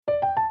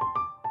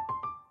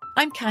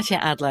I'm Katya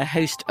Adler,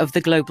 host of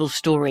The Global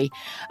Story.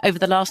 Over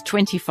the last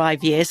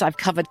 25 years, I've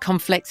covered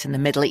conflicts in the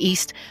Middle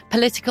East,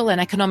 political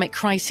and economic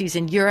crises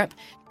in Europe,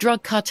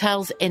 drug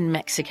cartels in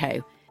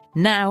Mexico.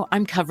 Now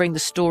I'm covering the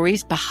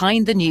stories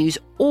behind the news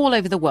all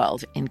over the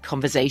world in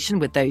conversation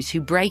with those who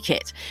break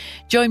it.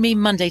 Join me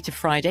Monday to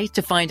Friday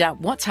to find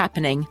out what's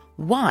happening,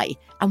 why,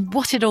 and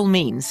what it all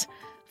means.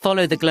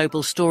 Follow The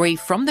Global Story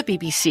from the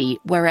BBC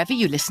wherever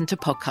you listen to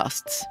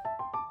podcasts.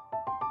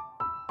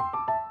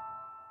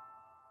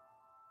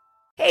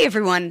 Hey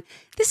everyone,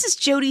 this is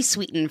Jodie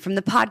Sweetin from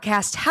the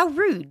podcast How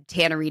Rude,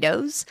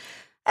 Tanneritos.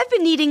 I've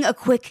been needing a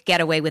quick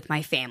getaway with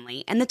my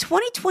family, and the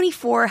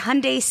 2024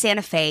 Hyundai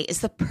Santa Fe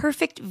is the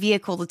perfect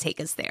vehicle to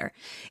take us there.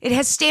 It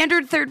has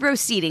standard third-row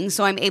seating,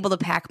 so I'm able to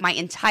pack my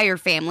entire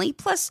family,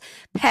 plus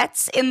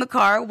pets, in the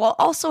car, while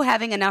also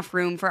having enough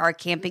room for our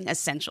camping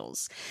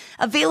essentials.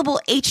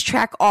 Available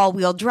H-Track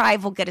all-wheel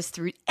drive will get us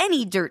through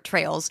any dirt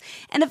trails,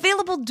 and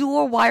available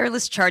dual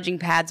wireless charging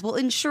pads will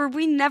ensure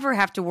we never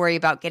have to worry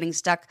about getting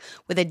stuck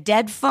with a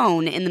dead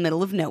phone in the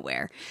middle of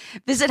nowhere.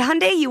 Visit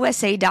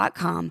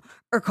HyundaiUSA.com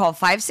or call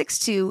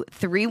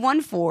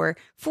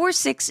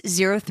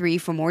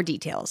 562-314-4603 for more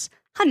details.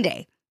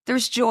 Hyundai,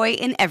 there's joy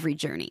in every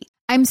journey.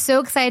 I'm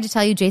so excited to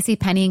tell you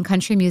JCPenney and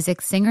country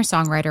music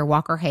singer-songwriter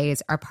Walker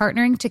Hayes are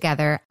partnering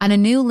together on a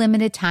new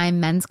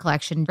limited-time men's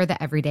collection for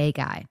the everyday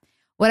guy.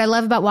 What I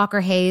love about Walker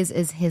Hayes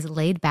is his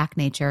laid-back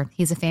nature.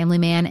 He's a family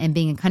man and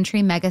being a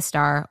country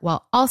megastar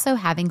while also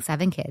having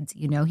 7 kids.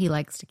 You know he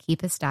likes to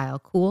keep his style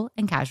cool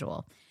and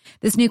casual.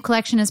 This new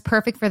collection is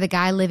perfect for the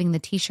guy living the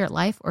t-shirt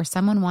life or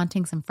someone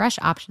wanting some fresh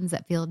options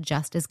that feel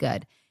just as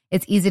good.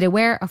 It's easy to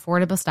wear,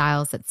 affordable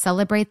styles that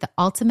celebrate the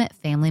ultimate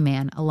family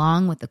man,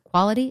 along with the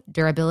quality,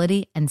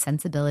 durability, and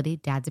sensibility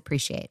dads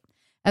appreciate.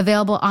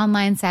 Available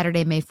online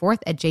Saturday, May 4th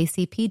at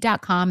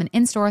jcp.com and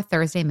in-store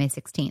Thursday, May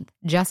 16th.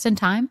 Just in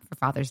time for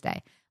Father's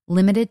Day.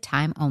 Limited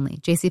time only.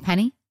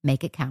 JCPenney,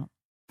 make it count.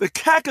 The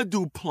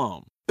Kakadu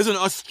plum is an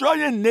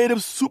Australian native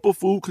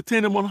superfood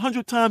containing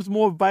 100 times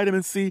more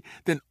vitamin C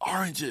than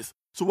oranges.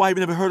 So why have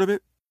you never heard of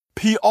it?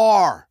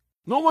 PR.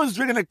 No one's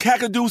drinking a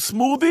Kakadu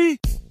smoothie?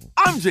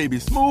 I'm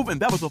JB Smoove,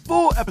 and that was a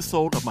full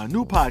episode of my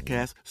new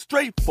podcast,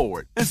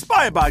 Straightforward,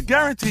 inspired by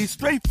guaranteed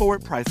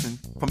straightforward pricing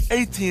from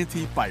AT&T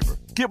Fiber.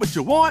 Get what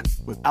you want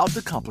without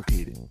the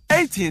complicated.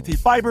 AT&T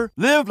Fiber,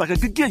 live like a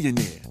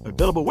gigillionaire.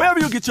 Available wherever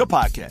you get your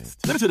podcasts.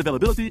 Limited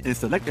availability in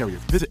select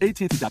areas. Visit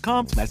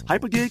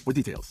AT&T.com/hypergig for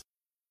details.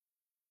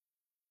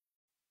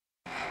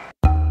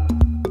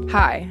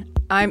 Hi,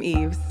 I'm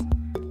Eves,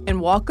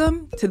 and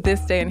welcome to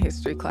This Day in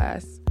History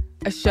class,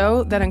 a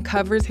show that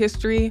uncovers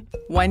history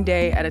one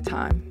day at a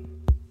time.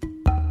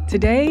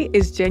 Today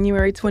is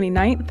January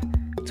 29th,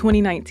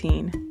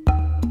 2019.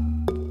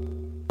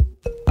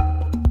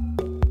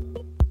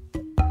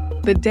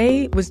 The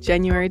day was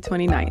January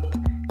 29th,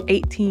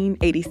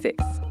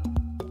 1886.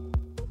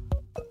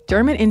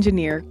 German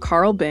engineer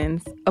Carl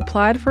Benz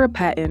applied for a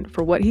patent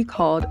for what he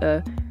called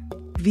a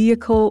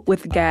vehicle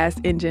with gas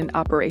engine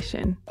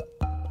operation.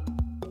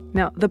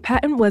 Now, the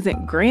patent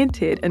wasn't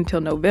granted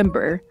until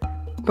November,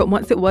 but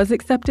once it was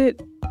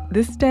accepted,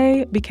 this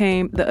day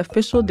became the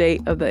official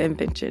date of the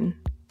invention.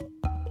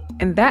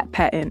 And that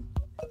patent,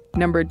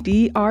 number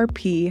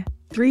DRP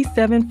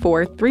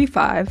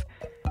 37435,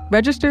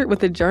 registered with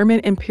the German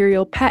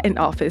Imperial Patent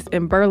Office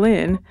in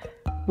Berlin,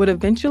 would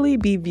eventually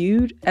be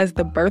viewed as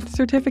the birth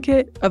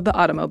certificate of the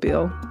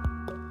automobile.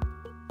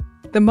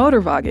 The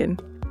Motorwagen,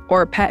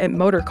 or patent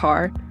motor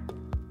car,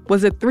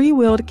 was a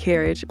 3-wheeled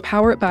carriage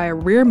powered by a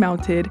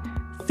rear-mounted,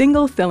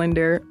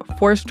 single-cylinder,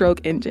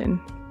 4-stroke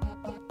engine.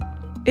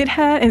 It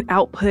had an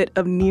output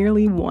of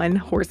nearly 1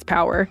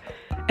 horsepower,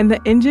 and the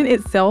engine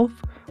itself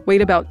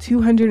weighed about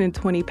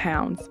 220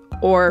 pounds,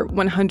 or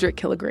 100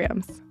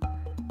 kilograms.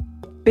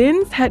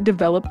 Benz had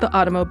developed the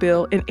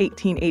automobile in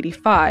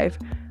 1885,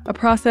 a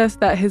process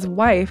that his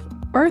wife,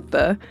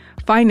 Bertha,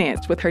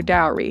 financed with her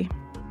dowry.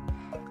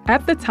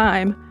 At the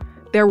time,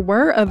 there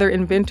were other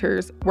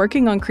inventors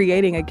working on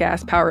creating a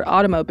gas-powered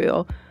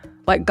automobile,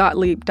 like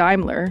Gottlieb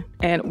Daimler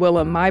and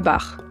Willem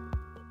Maybach.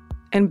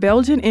 And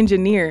Belgian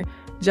engineer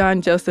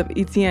Jean-Joseph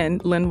Etienne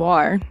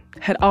Lenoir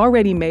had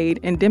already made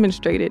and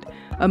demonstrated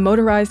a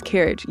motorized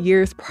carriage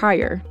years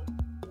prior.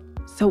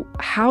 So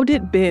how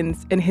did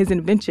Benz and his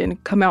invention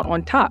come out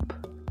on top?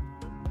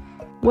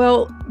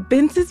 Well,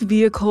 Benz's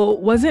vehicle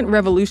wasn't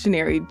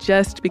revolutionary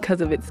just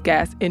because of its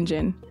gas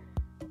engine.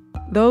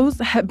 Those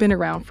had been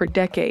around for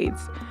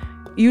decades,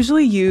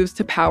 usually used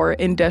to power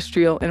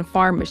industrial and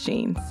farm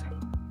machines,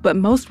 but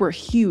most were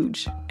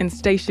huge and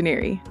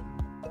stationary.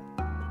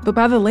 But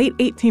by the late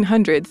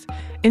 1800s,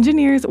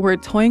 engineers were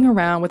toying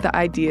around with the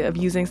idea of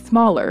using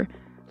smaller,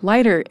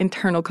 lighter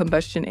internal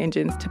combustion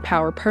engines to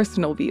power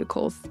personal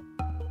vehicles.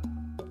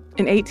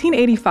 In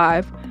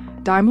 1885,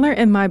 Daimler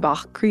and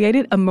Maybach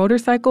created a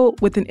motorcycle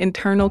with an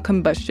internal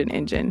combustion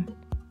engine.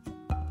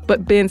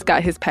 But Benz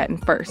got his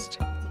patent first.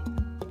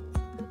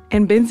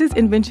 And Benz's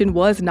invention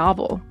was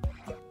novel.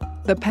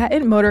 The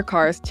patent motor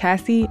car's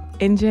chassis,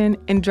 engine,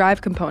 and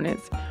drive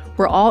components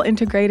were all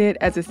integrated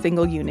as a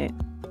single unit.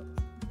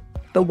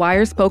 The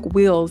wire-spoke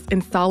wheels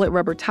and solid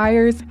rubber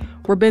tires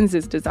were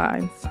Benz's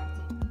designs.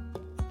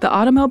 The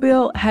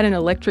automobile had an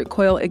electric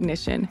coil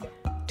ignition,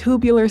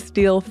 tubular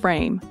steel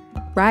frame,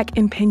 rack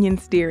and pinion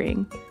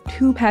steering,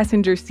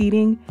 2-passenger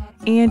seating,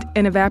 and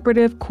an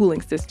evaporative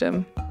cooling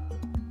system.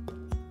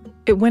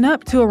 It went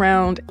up to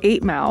around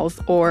 8 miles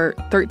or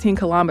 13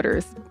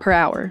 kilometers per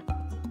hour.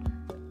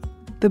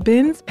 The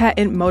Benz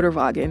patent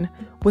Motorwagen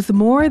was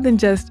more than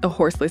just a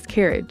horseless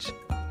carriage.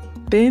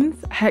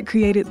 Benz had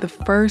created the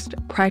first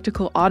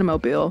practical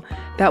automobile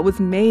that was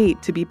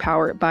made to be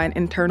powered by an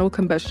internal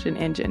combustion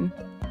engine.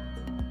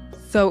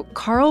 So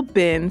Carl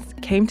Benz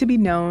came to be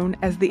known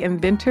as the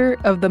inventor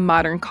of the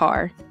modern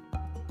car.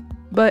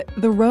 But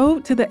the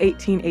road to the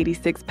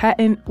 1886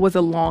 patent was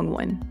a long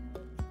one.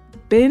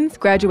 Benz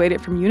graduated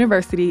from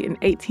university in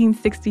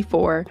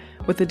 1864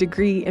 with a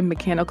degree in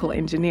mechanical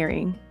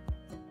engineering.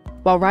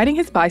 While riding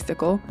his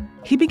bicycle,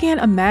 he began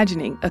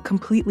imagining a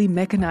completely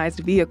mechanized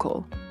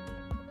vehicle.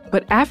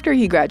 But after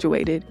he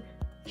graduated,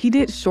 he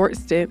did short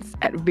stints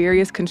at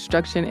various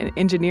construction and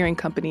engineering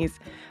companies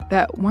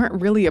that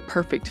weren't really a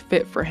perfect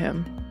fit for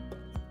him.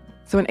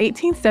 So in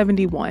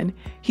 1871,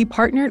 he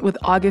partnered with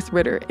August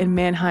Ritter in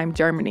Mannheim,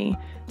 Germany,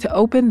 to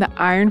open the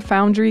Iron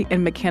Foundry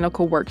and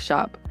Mechanical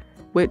Workshop,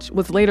 which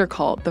was later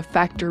called the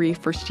Factory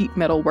for Sheet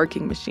Metal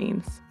Working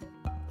Machines.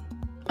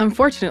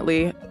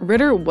 Unfortunately,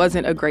 Ritter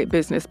wasn't a great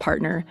business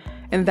partner,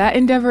 and that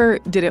endeavor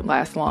didn't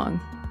last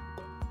long.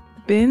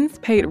 Benz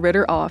paid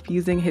Ritter off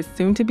using his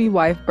soon-to-be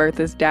wife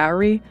Bertha's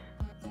dowry,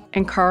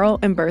 and Carl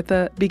and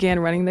Bertha began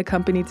running the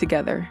company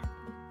together.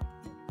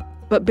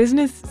 But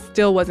business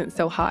still wasn't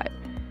so hot,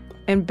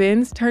 and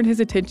Benz turned his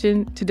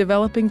attention to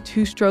developing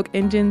 2-stroke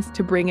engines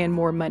to bring in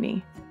more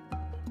money.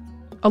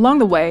 Along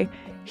the way,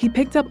 he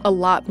picked up a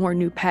lot more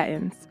new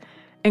patents,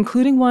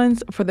 including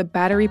ones for the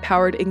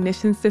battery-powered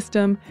ignition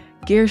system,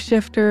 gear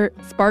shifter,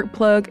 spark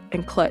plug,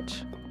 and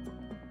clutch.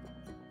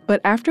 But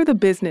after the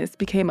business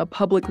became a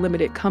public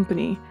limited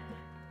company,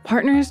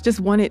 partners just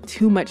wanted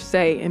too much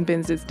say in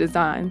Benz's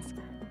designs,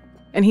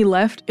 and he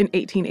left in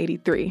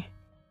 1883.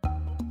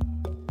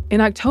 In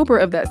October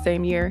of that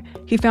same year,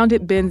 he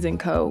founded Benz &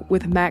 Co.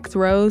 with Max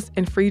Rose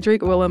and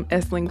Friedrich Wilhelm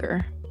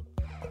Esslinger.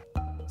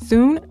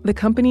 Soon, the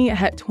company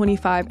had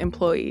 25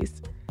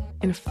 employees,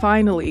 and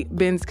finally,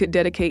 Benz could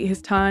dedicate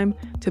his time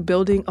to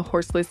building a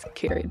horseless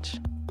carriage.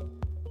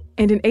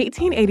 And in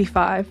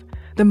 1885,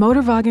 the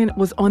Motorwagen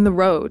was on the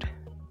road.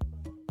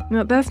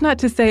 Now, that's not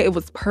to say it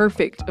was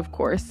perfect, of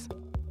course.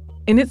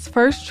 In its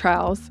first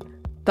trials,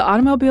 the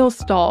automobile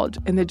stalled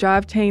and the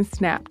drive chain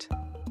snapped.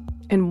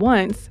 And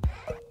once,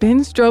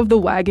 Benz drove the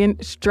wagon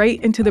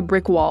straight into the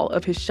brick wall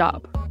of his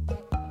shop.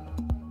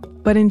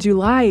 But in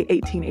July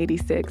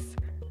 1886,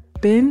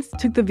 Benz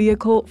took the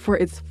vehicle for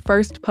its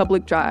first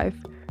public drive,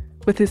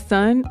 with his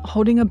son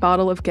holding a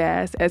bottle of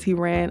gas as he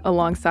ran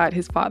alongside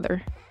his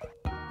father.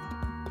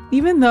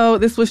 Even though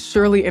this was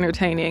surely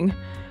entertaining,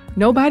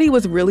 nobody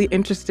was really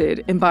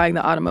interested in buying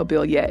the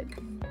automobile yet.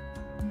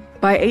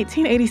 By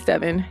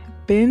 1887,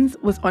 Benz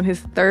was on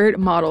his 3rd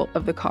model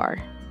of the car,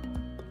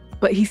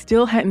 but he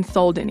still hadn't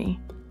sold any.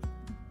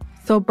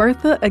 So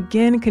Bertha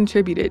again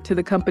contributed to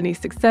the company's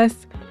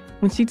success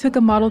when she took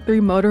a Model 3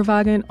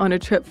 Motorwagen on a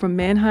trip from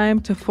Mannheim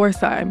to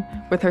Pforzheim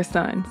with her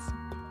sons.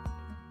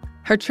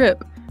 Her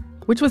trip,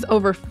 which was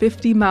over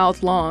 50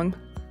 miles long,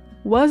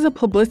 was a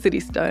publicity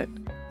stunt,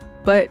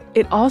 but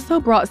it also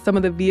brought some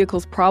of the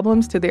vehicle's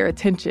problems to their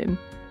attention,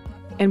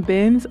 and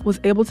Benz was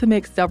able to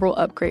make several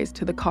upgrades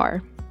to the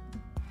car.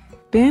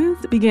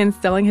 Benz began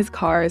selling his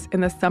cars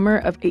in the summer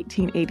of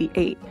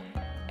 1888,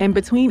 and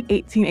between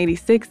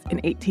 1886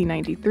 and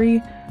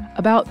 1893,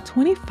 about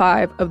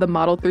 25 of the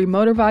Model 3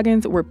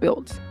 Motorwagens were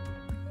built.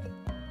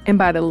 And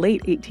by the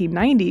late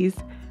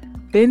 1890s,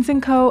 Benz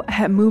 & Co.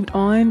 had moved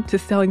on to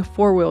selling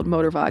 4-wheeled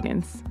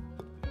Motorwagens.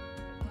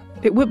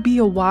 It would be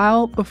a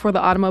while before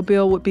the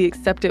automobile would be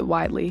accepted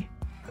widely,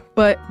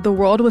 but the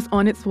world was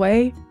on its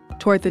way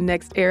toward the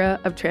next era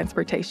of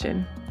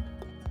transportation.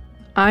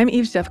 I'm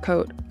Eve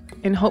Jeffcoat,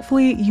 and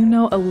hopefully you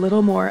know a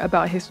little more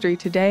about history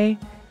today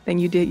than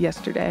you did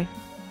yesterday.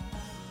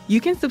 You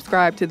can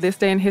subscribe to This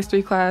Day in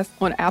History class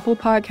on Apple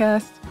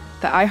Podcasts,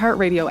 the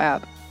iHeartRadio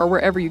app, or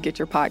wherever you get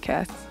your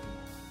podcasts.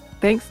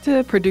 Thanks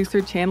to producer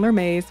Chandler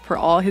Mays for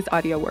all his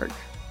audio work.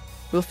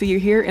 We'll see you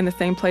here in the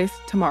same place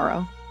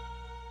tomorrow.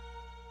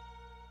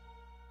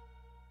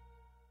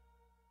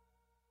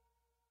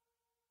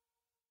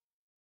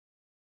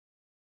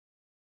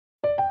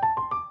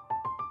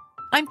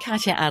 I'm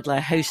Katya Adler,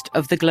 host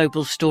of The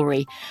Global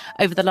Story.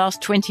 Over the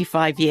last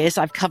 25 years,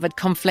 I've covered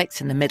conflicts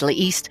in the Middle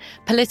East,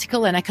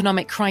 political and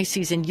economic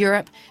crises in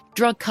Europe,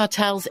 drug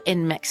cartels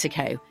in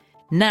Mexico.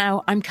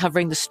 Now I'm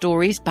covering the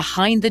stories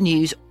behind the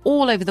news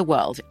all over the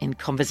world in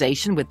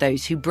conversation with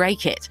those who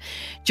break it.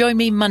 Join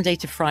me Monday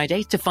to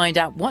Friday to find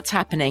out what's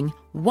happening,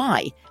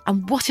 why,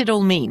 and what it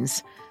all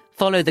means.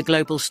 Follow The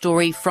Global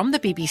Story from the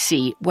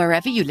BBC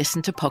wherever you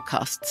listen to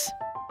podcasts.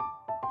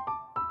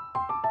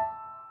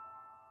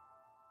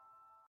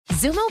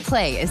 Xumo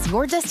Play is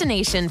your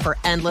destination for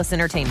endless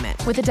entertainment.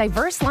 With a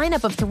diverse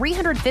lineup of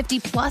 350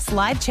 plus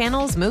live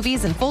channels,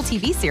 movies, and full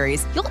TV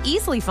series, you'll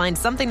easily find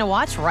something to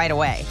watch right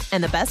away.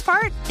 And the best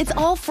part? It's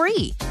all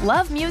free.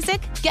 Love music?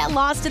 Get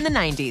lost in the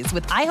 90s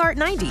with iHeart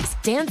 90s,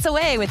 dance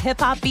away with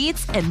hip-hop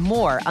beats, and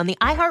more on the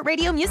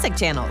iHeartRadio music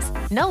channels.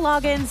 No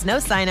logins, no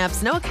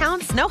signups, no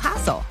accounts, no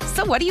hassle.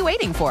 So what are you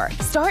waiting for?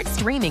 Start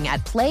streaming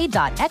at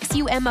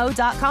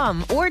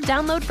play.xumo.com or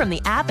download from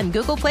the app and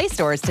Google Play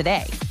stores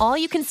today. All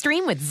you can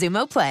stream with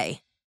Xumo Play.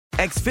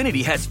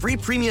 Xfinity has free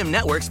premium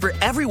networks for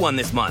everyone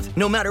this month,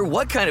 no matter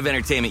what kind of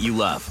entertainment you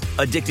love.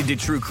 Addicted to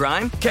true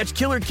crime? Catch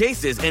killer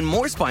cases and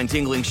more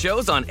spine-tingling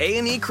shows on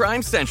A&E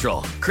Crime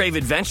Central. Crave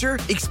adventure?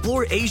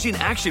 Explore Asian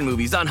action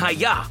movies on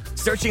Hi-Ya.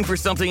 Searching for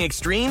something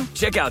extreme?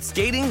 Check out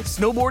skating,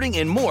 snowboarding,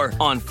 and more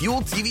on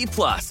Fuel TV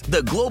Plus,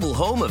 the global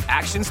home of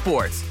action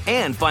sports.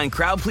 And find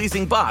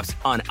crowd-pleasing bops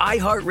on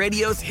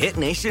iHeartRadio's Hit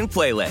Nation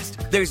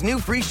playlist. There's new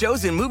free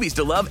shows and movies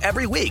to love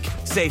every week.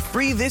 Say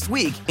free this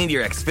week in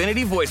your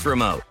Xfinity voice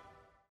remote.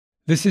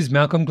 This is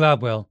Malcolm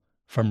Gladwell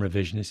from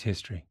Revisionist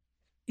History.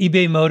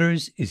 eBay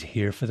Motors is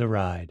here for the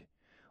ride.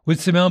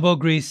 With some elbow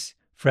grease,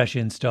 fresh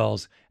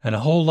installs, and a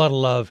whole lot of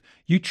love,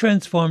 you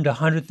transformed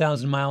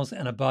 100,000 miles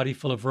and a body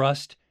full of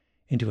rust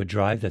into a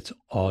drive that's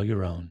all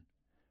your own.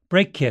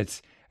 Brake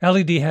kits,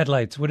 LED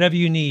headlights, whatever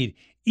you need,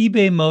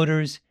 eBay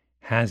Motors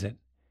has it.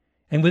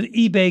 And with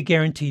eBay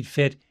Guaranteed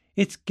Fit,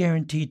 it's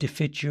guaranteed to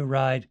fit your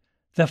ride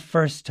the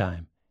first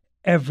time,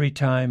 every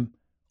time,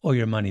 or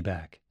your money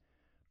back.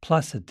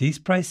 Plus, at these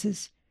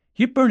prices,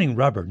 you're burning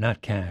rubber,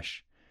 not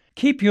cash.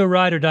 Keep your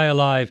ride or die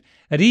alive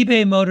at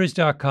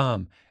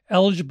ebaymotors.com.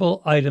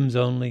 Eligible items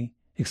only.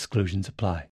 Exclusions apply.